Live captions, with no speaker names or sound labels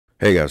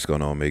Hey guys, what's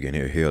going on? Megan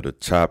here. Here are the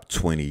top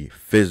 20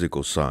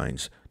 physical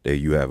signs that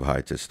you have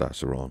high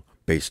testosterone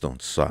based on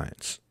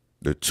science.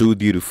 The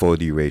 2D to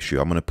 4D ratio,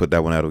 I'm going to put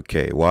that one out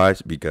okay. Why?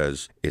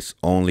 Because it's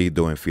only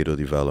during fetal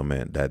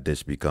development that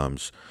this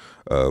becomes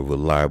a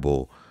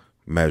reliable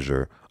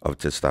measure of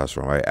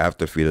testosterone, right?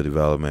 After fetal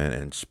development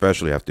and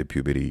especially after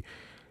puberty,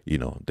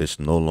 this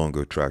no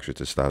longer tracks your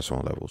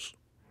testosterone levels.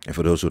 And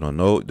for those who don't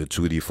know, the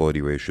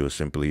 2D/4D ratio is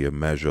simply a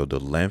measure of the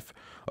length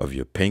of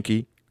your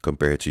pinky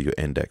compared to your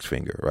index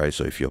finger, right?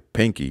 So if your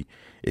pinky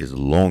is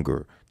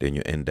longer than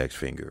your index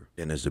finger,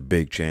 then there's a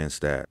big chance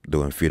that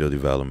during fetal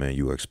development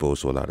you are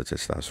exposed to a lot of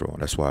testosterone.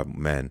 That's why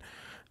men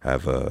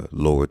have a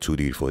lower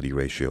 2D/4D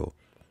ratio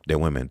than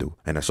women do.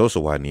 And that's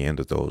also why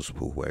Neanderthals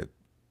who were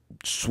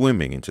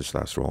swimming in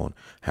testosterone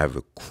have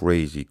a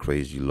crazy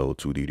low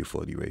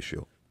 2D/4D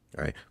ratio,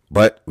 right?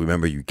 But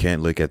remember, you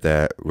can't look at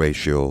that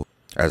ratio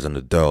as an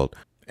adult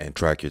and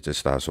track your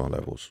testosterone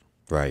levels,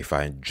 right? If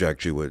I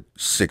inject you with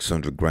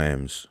 600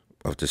 grams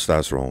of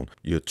testosterone,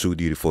 your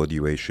 2D/4D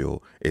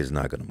ratio is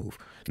not going to move.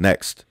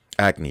 Next,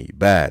 acne,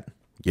 bad.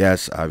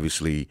 Yes,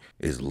 obviously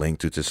is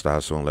linked to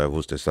testosterone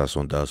levels.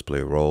 Testosterone does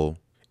play a role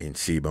in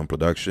sebum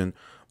production,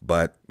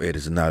 but it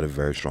is not a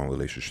very strong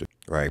relationship,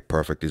 right?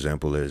 Perfect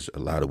example is a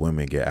lot of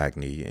women get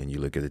acne and you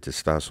look at the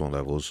testosterone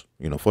levels,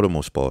 for the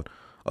most part,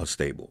 are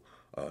stable.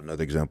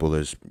 Another example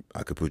is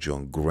I could put you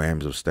on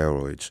grams of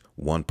steroids.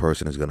 One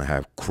person is going to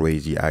have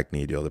crazy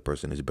acne. The other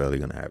person is barely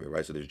going to have it,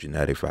 right? So there's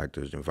genetic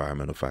factors,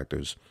 environmental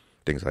factors,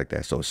 things like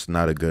that. So it's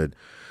not a good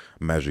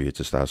measure of your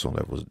testosterone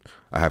levels.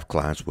 I have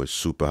clients with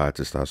super high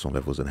testosterone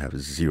levels and have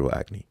zero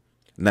acne.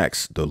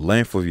 Next, the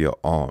length of your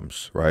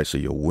arms, right? So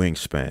your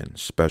wingspan,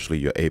 especially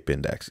your ape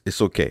index,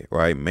 it's okay,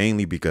 right?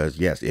 Mainly because,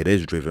 yes, it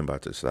is driven by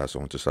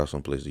testosterone.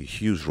 Testosterone plays a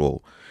huge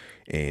role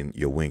in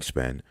your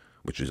wingspan,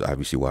 which is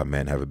obviously why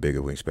men have a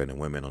bigger wingspan than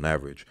women on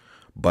average.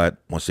 But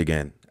once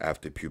again,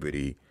 after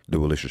puberty, the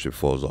relationship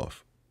falls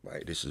off,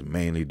 right? This is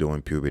mainly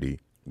during puberty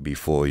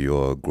before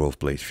your growth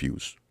plates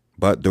fuse.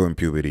 But during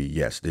puberty,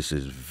 yes, this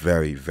is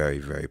very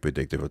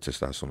predictive of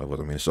testosterone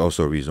levels. I mean, it's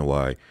also a reason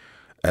why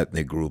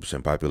ethnic groups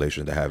and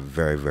populations that have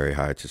very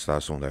high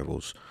testosterone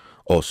levels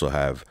also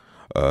have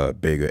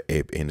bigger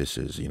ape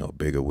indices,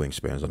 bigger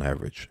wingspans on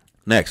average.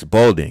 Next,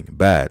 balding,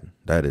 bad.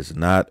 That is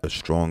not a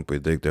strong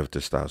predictor of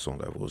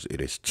testosterone levels. It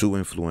is too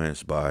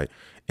influenced by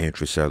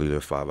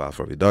intracellular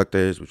 5-alpha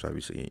reductase, which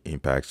obviously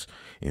impacts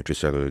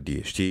intracellular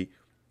DHT,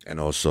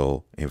 and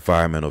also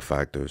environmental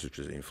factors, such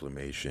as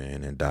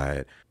inflammation and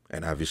diet,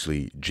 and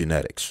obviously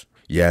genetics.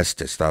 Yes,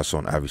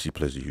 testosterone obviously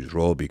plays a huge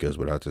role because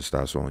without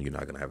testosterone, you're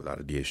not going to have a lot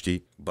of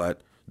DHT,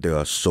 but there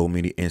are so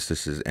many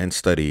instances and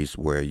studies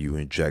where you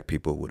inject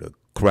people with a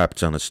crap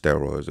ton of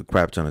steroids, a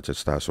crap ton of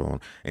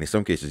testosterone, and in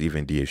some cases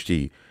even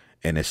DHT,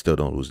 and they still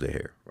don't lose their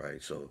hair,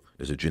 right? So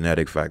there's a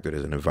genetic factor,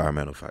 there's an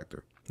environmental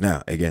factor.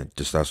 Now, again,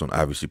 testosterone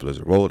obviously plays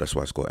a role. That's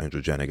why it's called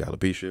androgenic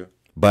alopecia,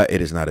 but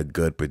it is not a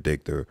good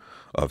predictor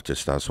of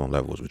testosterone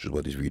levels, which is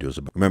what this video is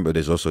about. Remember,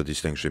 there's also a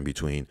distinction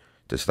between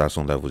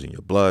testosterone levels in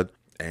your blood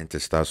and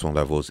testosterone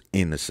levels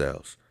in the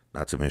cells.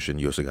 Not to mention,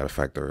 you also got to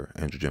factor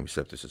androgen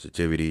receptor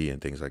sensitivity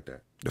and things like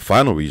that. The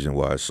final reason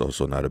why it's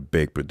also not a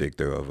big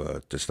predictor of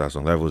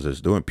testosterone levels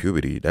is during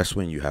puberty. That's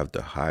when you have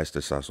the highest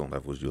testosterone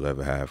levels you'll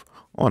ever have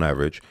on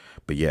average.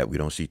 But yet, we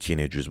don't see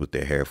teenagers with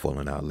their hair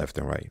falling out left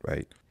and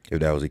right? If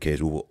that was the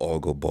case, we will all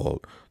go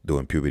bald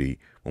during puberty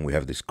when we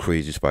have this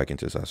crazy spike in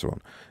testosterone.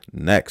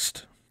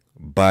 Next,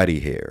 body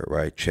hair,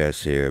 right?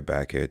 Chest hair,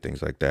 back hair,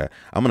 things like that.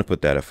 I'm going to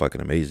put that at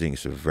fucking amazing.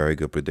 It's a very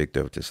good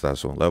predictor of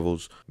testosterone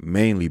levels,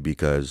 mainly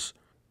because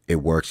it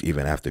works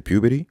even after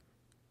puberty,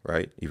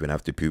 right? Even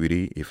after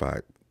puberty,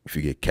 if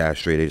you get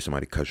castrated,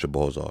 somebody cuts your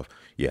balls off,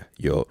 yeah,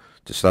 your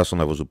testosterone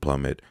levels will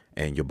plummet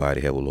and your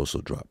body hair will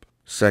also drop.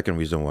 Second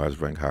reason why it's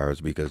ranked higher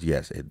is because,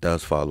 yes, it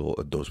does follow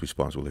a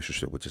dose-response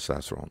relationship with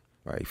testosterone,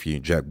 right? If you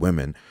inject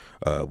women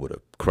with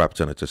a crap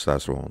ton of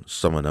testosterone,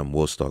 some of them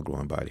will start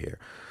growing body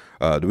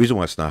hair. The reason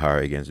why it's not higher,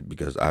 again, is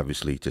because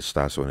obviously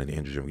testosterone and the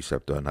androgen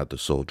receptor are not the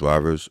sole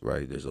drivers,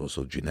 right? There's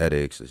also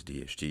genetics, there's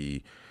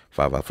DHT,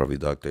 5-alpha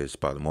reductase,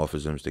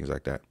 polymorphisms, things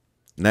like that.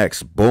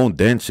 Next, bone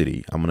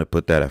density. I'm going to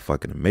put that at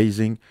fucking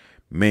amazing,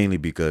 mainly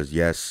because,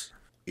 yes,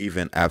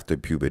 even after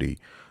puberty,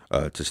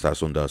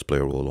 testosterone does play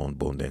a role on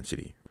bone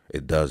density.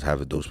 It does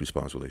have a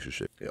dose-response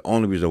relationship. The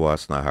only reason why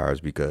it's not higher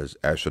is because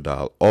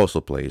estradiol also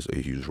plays a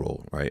huge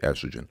role, right?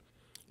 Estrogen.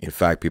 In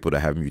fact, people that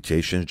have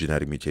mutations,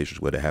 genetic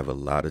mutations, where they have a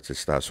lot of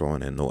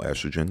testosterone and no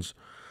estrogens,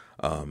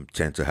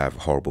 tend to have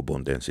horrible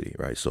bone density,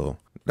 right? So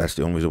that's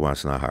the only reason why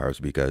it's not higher is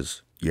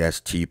because,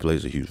 yes, T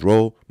plays a huge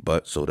role,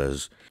 but so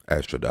does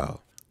estradiol.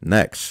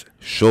 Next,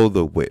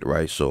 shoulder width,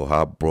 right? So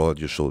how broad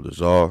your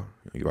shoulders are,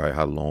 right?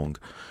 How long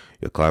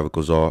your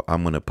clavicles are.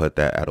 I'm going to put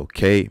that at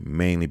okay,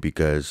 mainly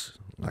because,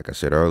 like I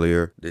said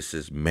earlier, this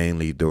is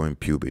mainly during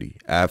puberty.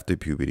 After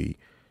puberty,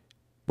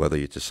 whether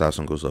your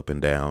testosterone goes up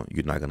and down,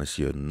 you're not going to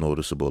see a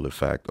noticeable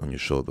effect on your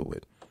shoulder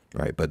width,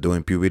 right? But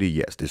during puberty,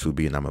 yes, this would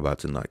be an I'm about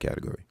to nut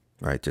category,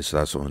 right?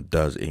 Testosterone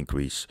does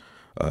increase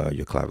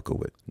your clavicle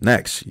width.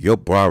 Next, your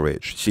bra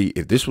ridge. See,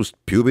 if this was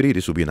puberty,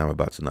 this would be an I'm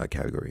about to nut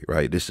category,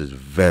 right? This is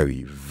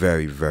very,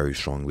 very, very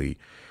strongly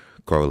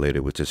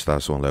correlated with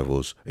testosterone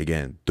levels,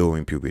 again,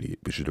 during puberty,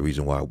 which is the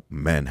reason why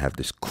men have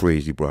this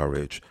crazy bra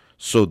ridge.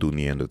 So do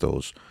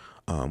Neanderthals,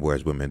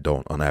 whereas women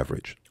don't on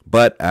average.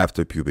 But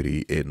after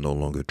puberty, it no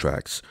longer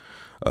tracks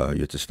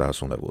your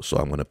testosterone levels. So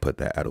I'm going to put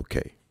that at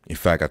okay. In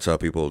fact, I tell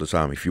people all the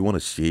time, if you want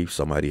to see if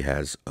somebody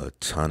has a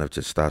ton of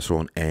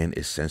testosterone and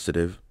is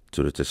sensitive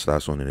to the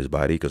testosterone in his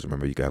body, because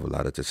remember, you can have a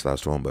lot of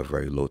testosterone but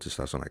very low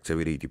testosterone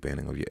activity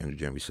depending on your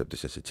androgen receptor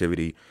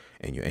sensitivity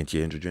and your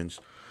anti-androgens.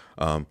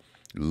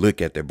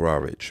 Look at their bra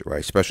ridge,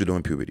 right? Especially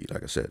during puberty.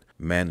 Like I said,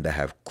 men that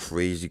have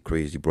crazy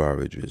bra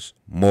ridges,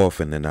 more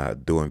often than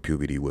not during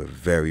puberty, were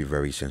very,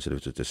 very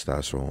sensitive to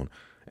testosterone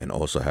and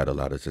also had a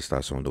lot of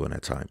testosterone during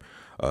that time.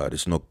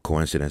 There's no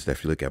coincidence that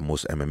if you look at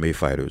most MMA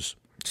fighters,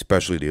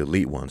 especially the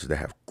elite ones that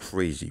have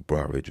crazy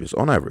bra ridges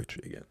on average,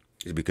 again,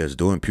 is because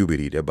during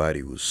puberty, their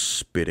body was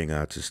spitting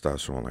out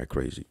testosterone like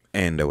crazy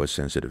and they were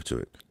sensitive to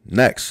it.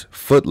 Next,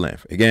 foot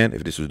length. Again,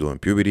 if this was during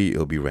puberty,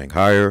 it'll be ranked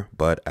higher,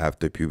 but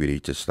after puberty,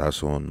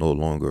 testosterone no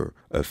longer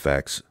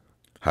affects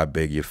how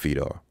big your feet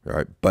are,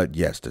 right? But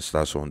yes,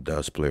 testosterone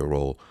does play a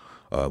role,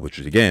 which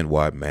is again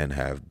why men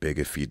have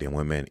bigger feet than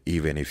women,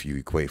 even if you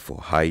equate for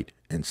height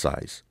and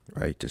size,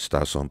 right?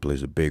 Testosterone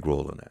plays a big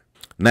role in that.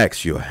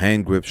 Next, your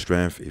hand grip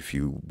strength. If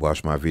you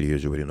watch my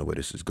videos, you already know where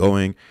this is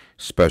going,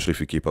 especially if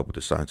you keep up with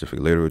the scientific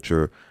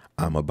literature.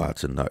 I'm about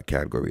to nut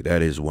category.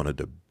 That is one of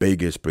the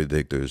biggest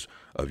predictors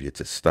of your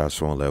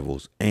testosterone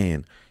levels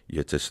and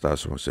your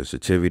testosterone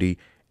sensitivity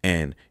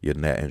and your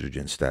net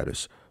androgen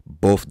status,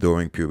 both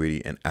during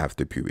puberty and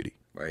after puberty,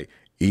 right?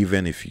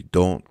 Even if you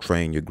don't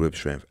train your grip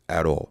strength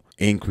at all,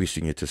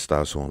 increasing your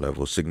testosterone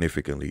levels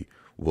significantly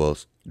will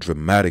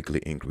dramatically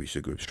increase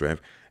your grip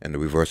strength. And the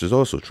reverse is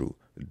also true.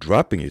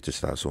 Dropping your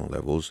testosterone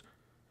levels,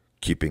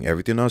 keeping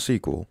everything else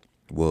equal,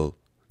 will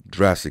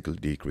drastically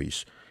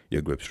decrease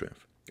your grip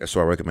strength. That's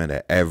why I recommend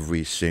that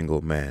every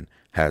single man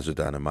has a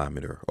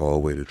dynamometer or a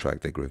way to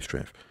track their grip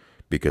strength,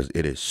 because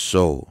it is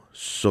so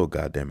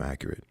goddamn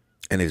accurate.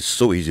 And it's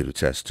so easy to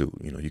test too.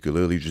 You know, you could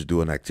literally just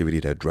do an activity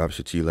that drops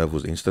your T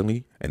levels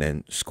instantly and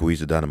then squeeze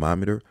the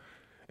dynamometer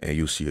and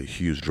you'll see a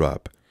huge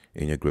drop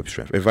in your grip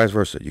strength. And vice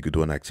versa. You could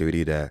do an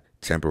activity that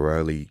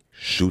temporarily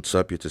shoots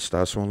up your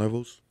testosterone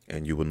levels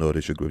and you will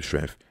notice your grip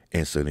strength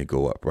instantly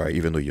go up, right?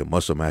 Even though your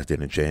muscle mass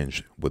didn't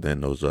change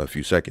within those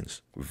few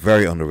seconds.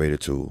 Very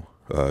underrated tool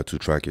to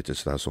track your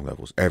testosterone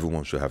levels.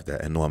 Everyone should have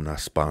that. And no, I'm not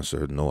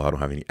sponsored. No, I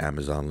don't have any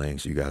Amazon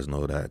links. You guys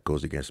know that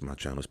goes against my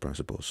channel's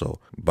principles. So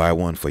buy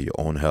one for your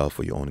own health,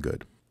 for your own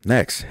good.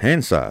 Next,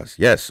 hand size.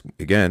 Yes,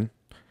 again,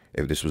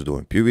 if this was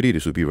during puberty,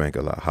 this would be ranked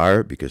a lot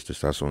higher because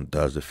testosterone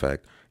does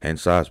affect hand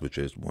size, which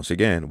is, once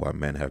again, why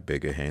men have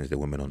bigger hands than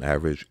women on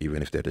average,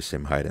 even if they're the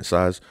same height and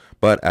size.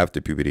 But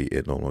after puberty,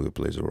 it no longer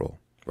plays a role,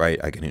 right?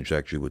 I can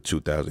inject you with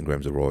 2,000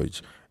 grams of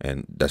roids,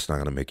 and that's not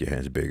going to make your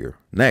hands bigger.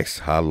 Next,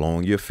 how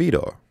long your feet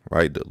are,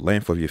 right? The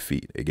length of your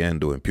feet. Again,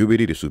 during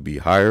puberty, this would be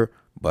higher,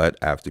 but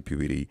after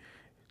puberty,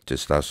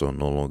 testosterone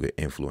no longer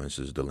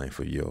influences the length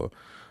of your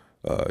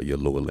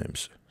lower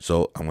limbs.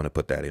 So I'm going to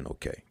put that in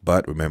okay.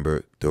 But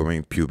remember,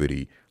 during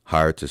puberty,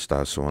 higher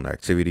testosterone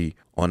activity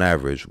on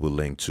average will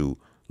link to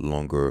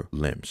longer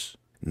limbs.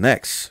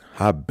 Next,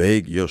 how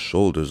big your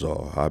shoulders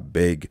are. How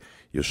big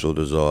your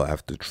shoulders are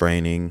after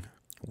training,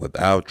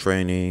 without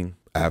training,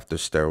 after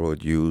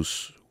steroid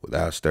use,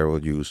 without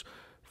steroid use.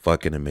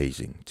 Fucking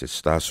amazing.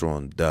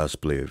 Testosterone does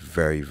play a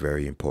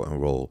very important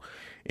role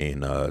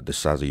in the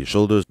size of your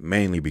shoulders,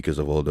 mainly because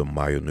of all the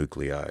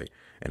myonuclei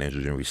and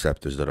androgen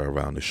receptors that are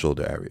around the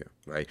shoulder area,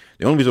 right?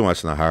 The only reason why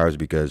it's not higher is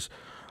because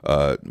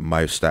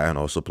myostatin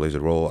also plays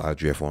a role.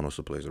 IGF-1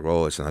 also plays a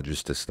role. It's not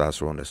just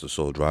testosterone that's the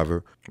sole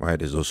driver, right?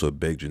 There's also a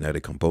big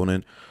genetic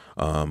component.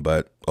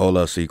 But all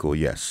else equal,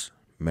 yes,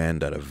 men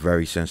that are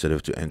very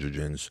sensitive to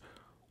androgens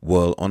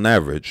will, on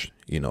average,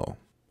 you know,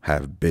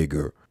 have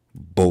bigger,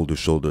 bolder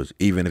shoulders,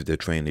 even if they're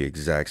trained the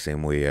exact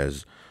same way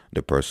as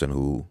the person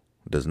who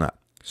does not.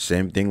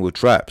 Same thing with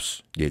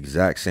traps, the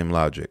exact same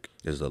logic.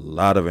 There's a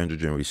lot of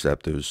androgen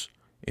receptors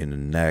in the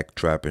neck,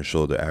 trap, and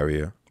shoulder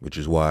area, which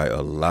is why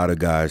a lot of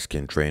guys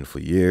can train for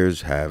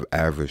years, have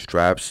average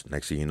traps.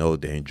 Next thing you know,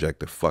 they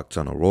inject a fuck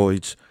ton of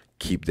roids,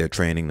 keep their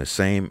training the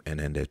same, and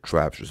then their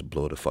traps just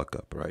blow the fuck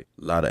up, right?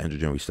 A lot of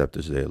androgen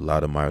receptors there, a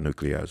lot of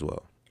myonuclei as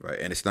well, right?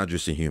 And it's not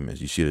just in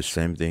humans. You see the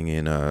same thing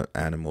in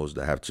animals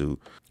that have to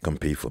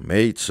compete for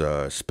mates,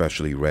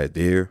 especially red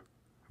deer,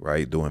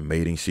 right? During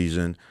mating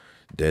season,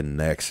 their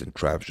necks and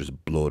traps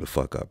just blow the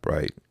fuck up,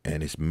 right?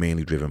 And it's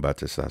mainly driven by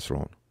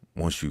testosterone.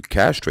 Once you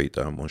castrate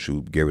them, once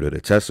you get rid of the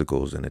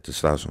testicles and the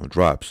testosterone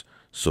drops,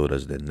 so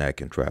does the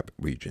neck and trap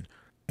region.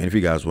 And if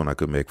you guys want, I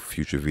could make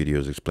future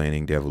videos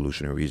explaining the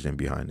evolutionary reason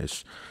behind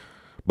this,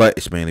 but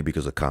it's mainly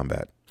because of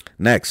combat.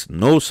 Next,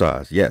 nose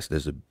size. Yes,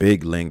 there's a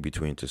big link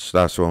between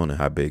testosterone and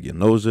how big your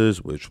nose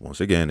is, which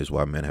once again is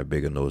why men have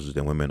bigger noses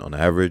than women on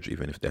average,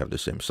 even if they have the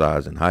same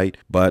size and height.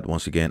 But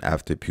once again,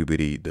 after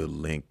puberty, the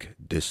link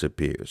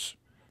disappears.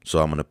 So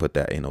I'm going to put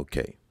that in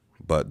okay.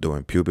 But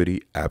during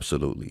puberty,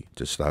 absolutely,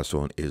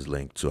 testosterone is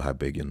linked to how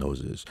big your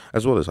nose is,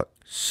 as well as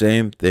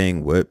same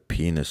thing with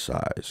penis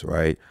size,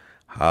 right?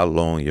 How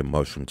long your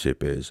mushroom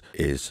tip is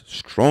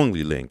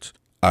strongly linked,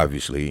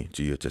 obviously,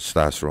 to your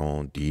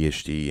testosterone,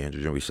 DHT,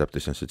 androgen receptor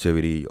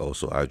sensitivity.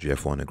 Also,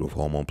 IGF-1 and growth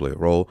hormone play a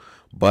role.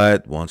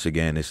 But once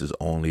again, this is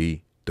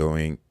only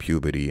during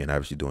puberty and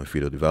obviously during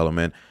fetal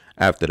development.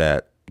 After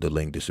that, the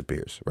link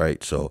disappears,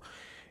 right? So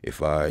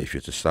if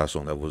your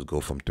testosterone levels go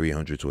from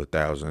 300 to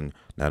 1,000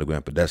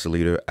 nanogram per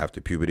deciliter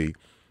after puberty,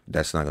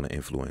 that's not going to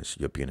influence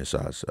your penis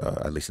size,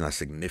 at least not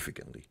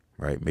significantly,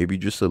 right? Maybe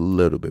just a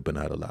little bit, but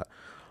not a lot.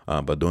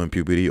 But during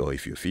puberty, or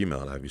if you're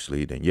female,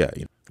 obviously, then yeah,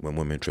 when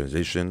women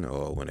transition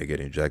or when they get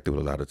injected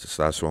with a lot of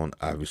testosterone,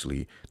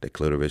 obviously the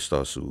clitoris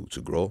starts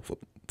to grow.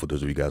 For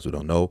those of you guys who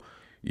don't know,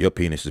 your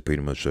penis is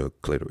pretty much a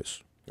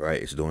clitoris,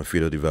 right? It's during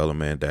fetal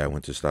development that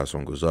when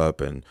testosterone goes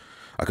up, and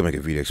I can make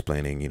a video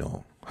explaining,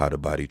 how the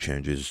body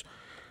changes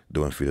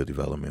during fetal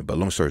development. But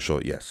long story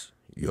short, yes,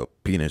 your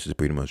penis is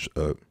pretty much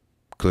a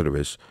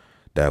clitoris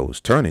that was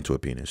turned into a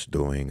penis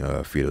during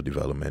fetal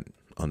development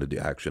under the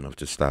action of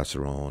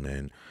testosterone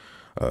and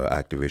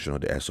activation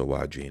of the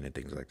SOY gene and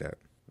things like that,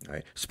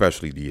 right?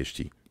 Especially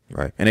DHT,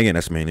 right? And again,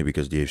 that's mainly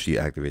because DHT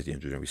activates the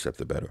androgen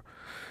receptor better.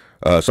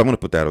 So I'm going to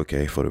put that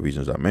okay for the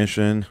reasons I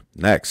mentioned.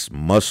 Next,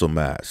 muscle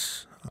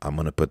mass. I'm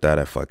going to put that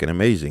at fucking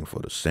amazing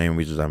for the same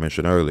reasons I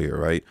mentioned earlier,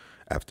 right?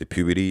 After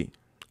puberty,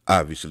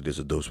 obviously there's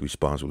a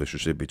dose-response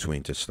relationship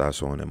between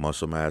testosterone and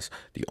muscle mass.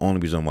 The only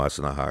reason why it's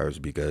not higher is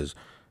because,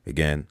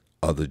 again,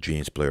 other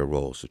genes play a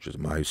role, such as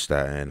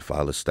myostatin,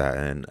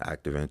 follistatin,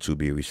 activin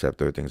 2B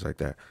receptor, things like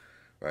that,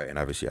 right? And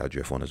obviously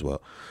IGF-1 as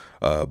well.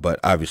 But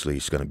obviously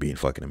it's going to be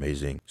fucking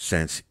amazing,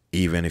 since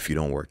even if you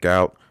don't work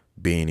out,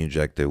 being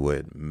injected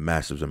with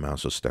massive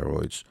amounts of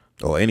steroids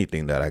or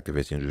anything that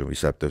activates the androgen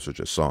receptor, such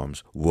as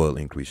SOMs, will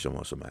increase your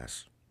muscle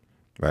mass,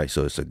 right?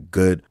 So it's a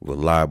good,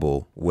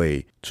 reliable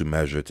way to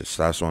measure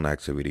testosterone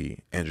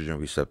activity, androgen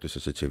receptor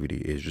sensitivity,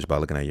 is just by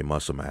looking at your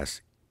muscle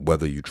mass,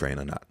 whether you train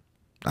or not.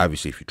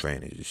 Obviously, if you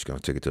train, it's just going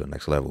to take it to the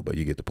next level, but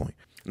you get the point.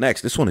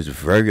 Next, this one is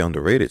very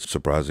underrated,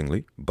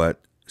 surprisingly,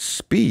 but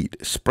speed,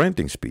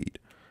 sprinting speed.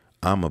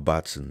 I'm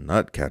about to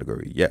nut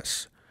category.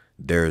 Yes,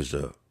 there's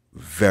a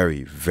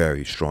very,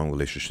 very strong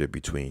relationship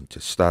between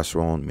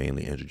testosterone,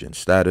 mainly androgen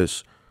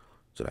status,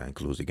 so that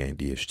includes, again,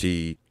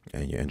 DHT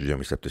and your androgen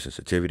receptor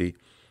sensitivity,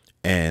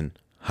 and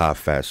how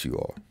fast you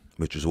are,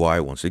 which is why,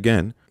 once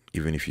again,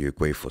 even if you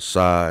equate for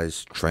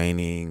size,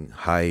 training,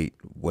 height,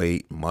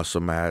 weight,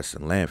 muscle mass,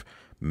 and length,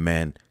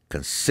 men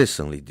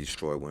consistently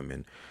destroy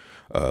women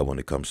when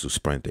it comes to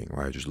sprinting,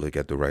 right? Just look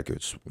at the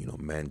records.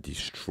 Men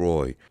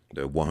destroy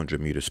the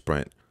 100-meter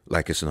sprint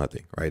like it's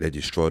nothing, right? They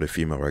destroy the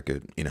female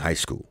record in high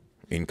school,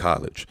 in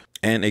college.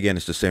 And again,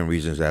 it's the same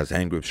reasons as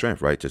hand grip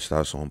strength, right?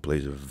 Testosterone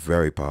plays a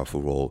very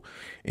powerful role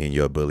in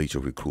your ability to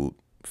recruit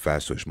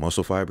fast-twitch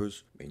muscle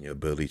fibers, in your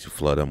ability to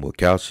flood them with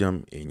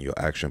calcium, in your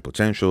action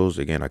potentials.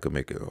 Again, I could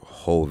make a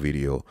whole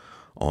video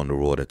on the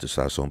role that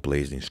testosterone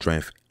plays in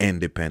strength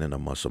independent of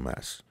muscle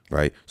mass,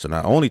 right? So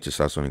not only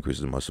testosterone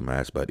increases muscle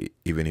mass, but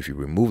even if you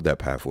remove that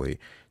pathway,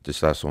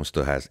 testosterone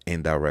still has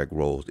indirect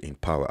roles in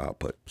power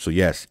output. So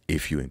yes,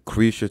 if you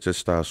increase your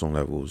testosterone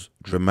levels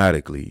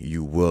dramatically,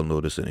 you will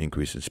notice an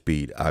increase in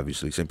speed,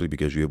 obviously, simply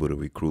because you're able to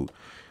recruit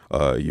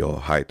your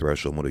high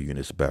threshold motor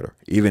units better,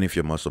 even if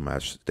your muscle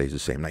mass stays the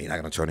same. Now, you're not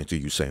going to turn into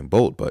Usain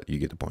Bolt, but you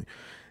get the point.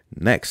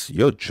 Next,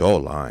 your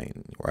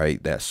jawline,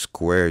 right? That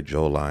square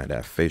jawline,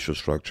 that facial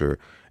structure.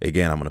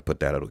 Again, I'm going to put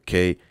that at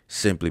okay,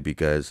 simply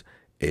because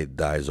it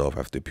dies off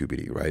after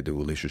puberty, right? The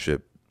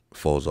relationship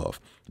falls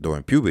off.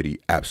 During puberty,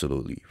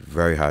 absolutely.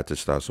 Very high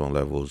testosterone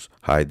levels,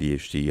 high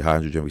DHT, high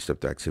androgen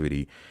receptor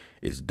activity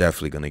is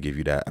definitely going to give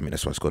you that. I mean,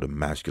 that's why it's called a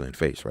masculine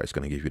face, right? It's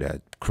going to give you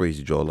that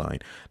crazy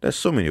jawline that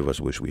so many of us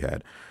wish we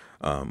had.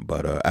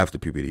 But after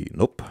puberty,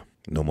 nope,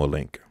 no more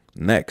link.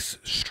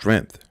 Next,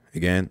 strength.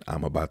 Again,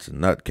 I'm about to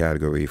nut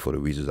category for the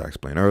reasons I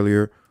explained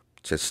earlier.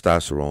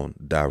 Testosterone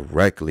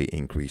directly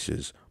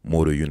increases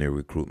motor unit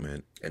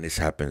recruitment, and this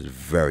happens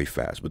very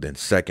fast, within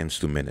seconds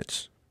to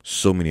minutes.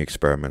 So many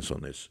experiments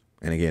on this.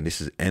 And again,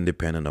 this is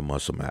independent of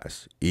muscle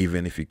mass.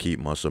 Even if you keep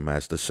muscle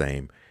mass the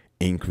same,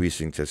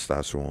 increasing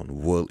testosterone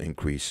will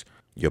increase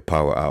your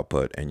power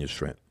output and your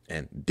strength.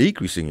 And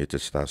decreasing your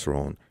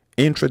testosterone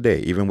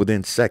intraday, even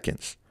within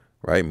seconds,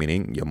 right?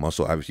 Meaning your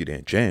muscle obviously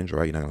didn't change,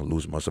 right? You're not going to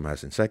lose muscle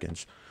mass in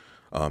seconds.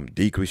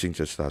 Decreasing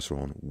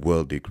testosterone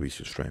will decrease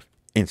your strength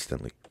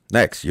instantly.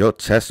 Next, your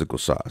testicle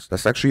size.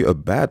 That's actually a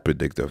bad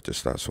predictor of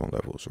testosterone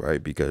levels,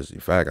 right? Because in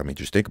fact, I mean,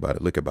 just think about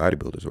it. Look at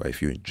bodybuilders, right?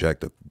 If you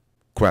inject a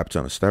crap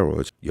ton of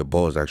steroids, your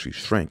balls actually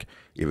shrink,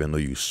 even though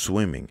you're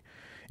swimming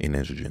in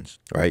androgens,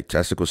 right?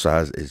 Testicle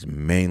size is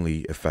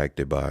mainly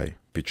affected by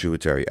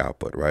pituitary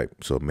output, right?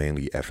 So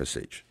mainly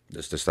FSH.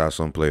 Does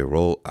testosterone play a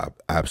role?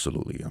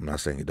 Absolutely. I'm not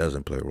saying it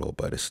doesn't play a role,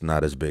 but it's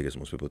not as big as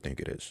most people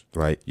think it is,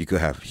 right? You could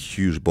have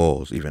huge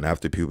balls even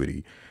after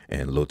puberty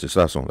and low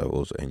testosterone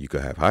levels, and you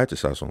could have high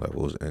testosterone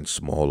levels and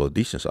small or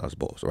decent sized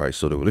balls, right?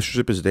 So the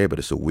relationship is there, but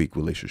it's a weak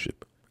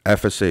relationship.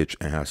 FSH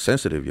and how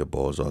sensitive your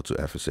balls are to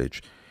FSH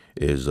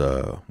is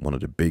one of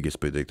the biggest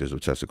predictors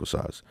of testicle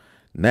size.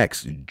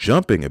 Next,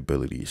 jumping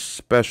ability,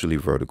 especially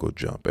vertical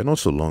jump and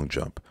also long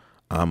jump.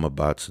 I'm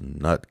about to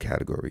nut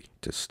category.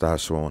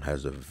 Testosterone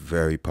has a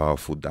very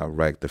powerful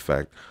direct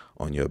effect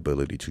on your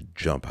ability to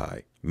jump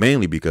high.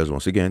 Mainly because,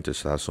 once again,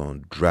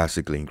 testosterone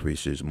drastically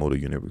increases motor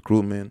unit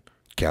recruitment,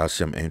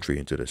 calcium entry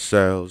into the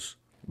cells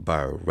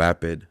by a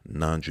rapid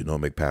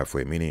non-genomic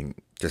pathway, meaning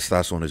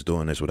testosterone is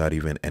doing this without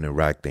even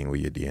interacting with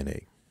your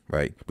DNA,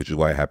 right? Which is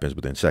why it happens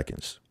within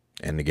seconds.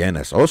 And again,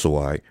 that's also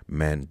why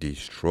men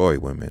destroy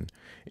women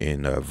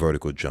in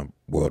vertical jump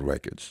world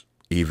records,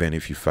 even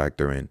if you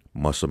factor in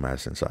muscle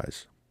mass and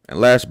size. And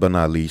last but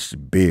not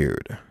least,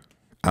 beard.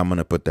 I'm going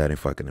to put that in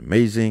fucking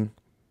amazing,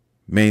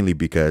 mainly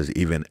because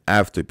even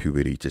after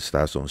puberty,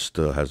 testosterone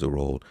still has a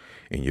role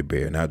in your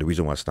beard. Now, the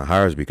reason why it's not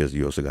higher is because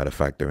you also got to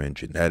factor in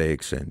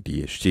genetics and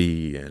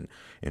DHT and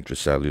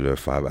intracellular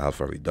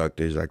 5-alpha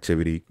reductase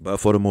activity. But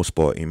for the most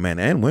part, in men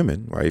and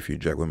women, right, if you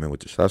inject women with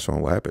testosterone,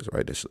 what happens,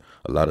 right? There's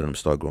a lot of them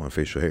start growing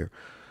facial hair.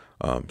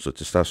 So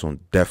testosterone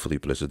definitely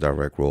plays a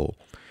direct role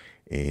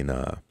in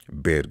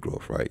beard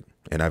growth, right?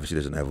 And obviously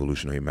there's an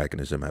evolutionary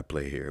mechanism at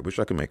play here, which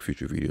I can make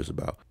future videos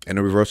about. And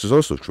the reverse is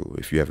also true.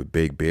 If you have a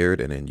big beard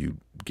and then you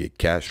get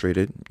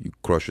castrated, you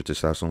crush your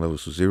testosterone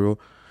levels to zero,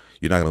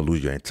 you're not going to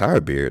lose your entire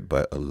beard,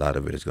 but a lot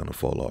of it is going to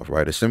fall off,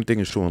 right? The same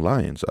thing is true in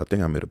lions. I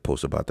think I made a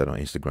post about that on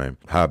Instagram.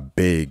 How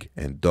big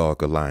and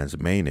dark a lion's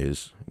mane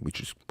is, which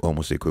is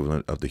almost the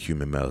equivalent of the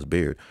human male's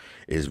beard,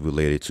 is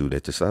related to their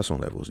testosterone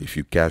levels. If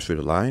you castrate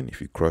a lion, if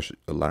you crush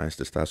a lion's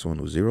testosterone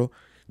to zero,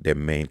 their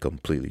mane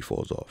completely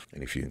falls off.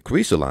 And if you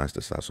increase a lion's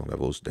testosterone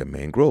levels, their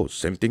mane grows.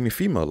 Same thing with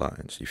female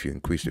lions. If you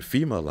increase the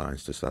female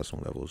lion's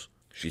testosterone levels,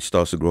 she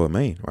starts to grow a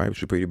mane, right?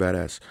 Which is pretty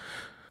badass.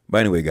 But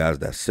anyway, guys,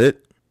 that's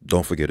it.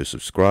 Don't forget to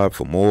subscribe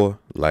for more,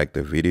 like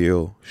the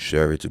video,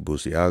 share it to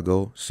boost the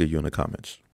algo. See you in the comments.